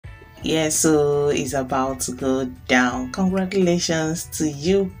Yeah, so it's about to go down. Congratulations to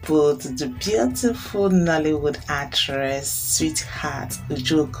you both, the beautiful Nollywood actress, sweetheart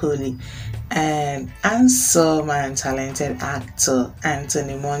OKOLI, and handsome and talented actor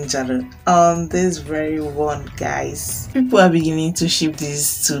Anthony Monjaro on this very one, guys. People are beginning to ship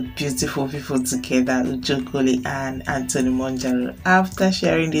these two beautiful people together, OKOLI and Anthony Monjaro. After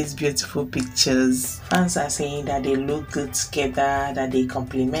sharing these beautiful pictures, fans are saying that they look good together, that they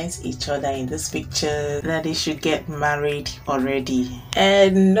complement each other in this picture, that they should get married already.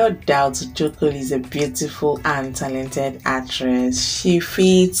 And no doubt OKOLI is a beautiful and talented actress. She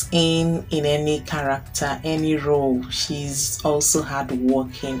fits in any character, any role. She's also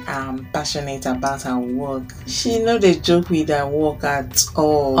hardworking and passionate about her work. She no dey joke with her work at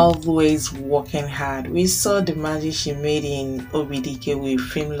all, always working hard. We saw the magic she made in OBDK with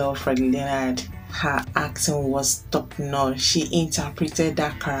Fredrick Leonard. Her acting was top notch. She interpreted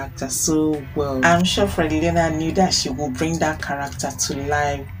that character so well. I'm sure Fredrick Leonard knew that she would bring that character to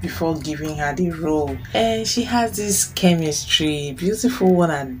life before giving her the role. And she has this chemistry, beautiful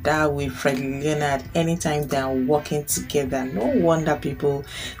one and that with Fredrick Leonard anytime they are working together. No wonder people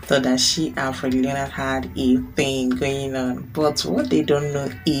thought that she and Fredrick Leonard had a thing going on. But what they don't know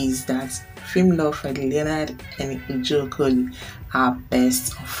is that Fredrick Leonard and OKOLI are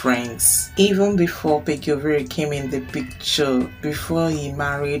best of friends. Even before Pekiovere came in the picture, before he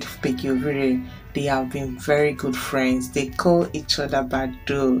married Pekiovere, they have been very good friends. They call each other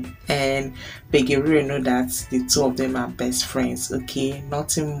Bado, and Pekiovere know that the two of them are best friends. Okay,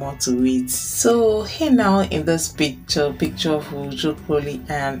 nothing more to it. So here now in this picture of OKOLI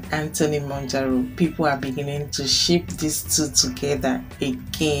and Anthony Monjaro, people are beginning to ship these two together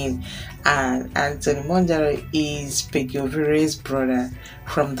again. And Anthony Monjaro is Pekiovere's brother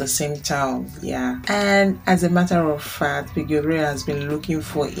from the same town. Yeah, and as a matter of fact, Pekiovere has been looking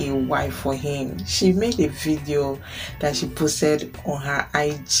for a wife for him. She made a video that she posted on her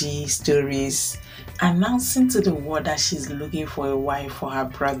IG stories announcing to the world that she's looking for a wife for her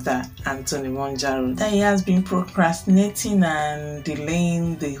brother Anthony Monjaro, that he has been procrastinating and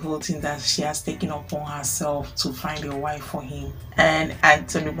delaying the whole thing that she has taken upon herself to find a wife for him. And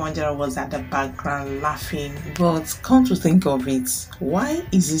Anthony Monjaro was at the background laughing. But come to think of it, why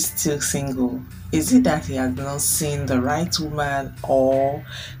is he still single? Is it that he has not seen the right woman, or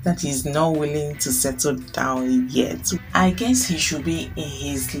that he's not willing to settle down yet? I guess he should be in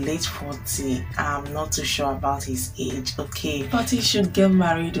his late 40s. I'm not too sure about his age, okay? But he should get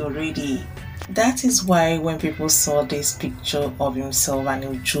married already. That is why when people saw this picture of himself and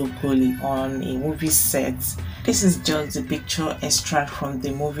OKOLI on a movie set, this is just the picture extract from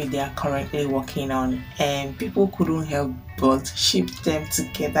the movie they are currently working on, and people couldn't help but ship them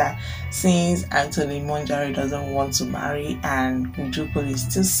together since Anthony Monjaro doesn't want to marry and OKOLI is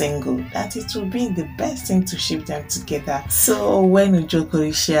still single, that it would be the best thing to ship them together. So when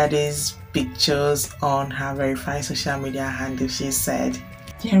OKOLI shared these pictures on her verified social media handle, she said,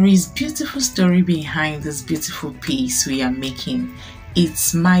 "There is beautiful story behind this beautiful piece we are making. It's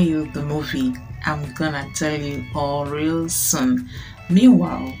Smile the movie. I'm gonna tell you all real soon."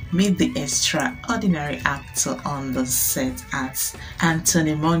 Meanwhile, meet the extraordinary actor on the set as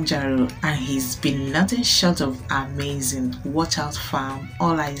Anthony Monjaro, and he's been nothing short of amazing. Watch out, fam.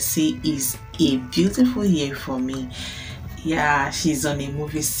 All I see is a beautiful year for me. Yeah, she's on a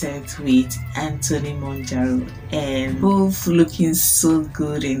movie set with Anthony Monjaro, and both looking so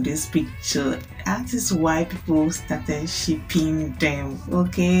good in this picture. That is why people started shipping them,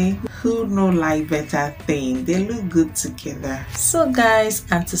 okay? Who know like better thing? They look good together. So guys,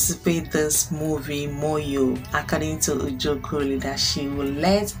 anticipate this movie Moyo. According to OKOLI, that she will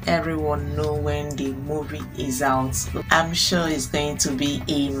let everyone know when the movie is out. I'm sure it's going to be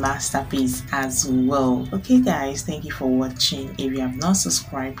a masterpiece as well. Okay guys, thank you for watching. If you have not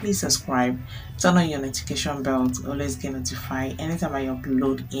subscribed, please subscribe. Turn on your notification bell to always get notified anytime I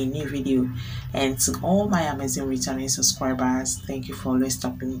upload a new video. And to all my amazing returning subscribers, thank you for always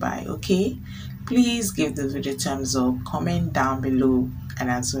stopping by. Okay, please give the video thumbs up, comment down below,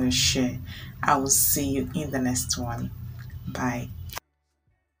 and as well share. I will see you in the next one. Bye.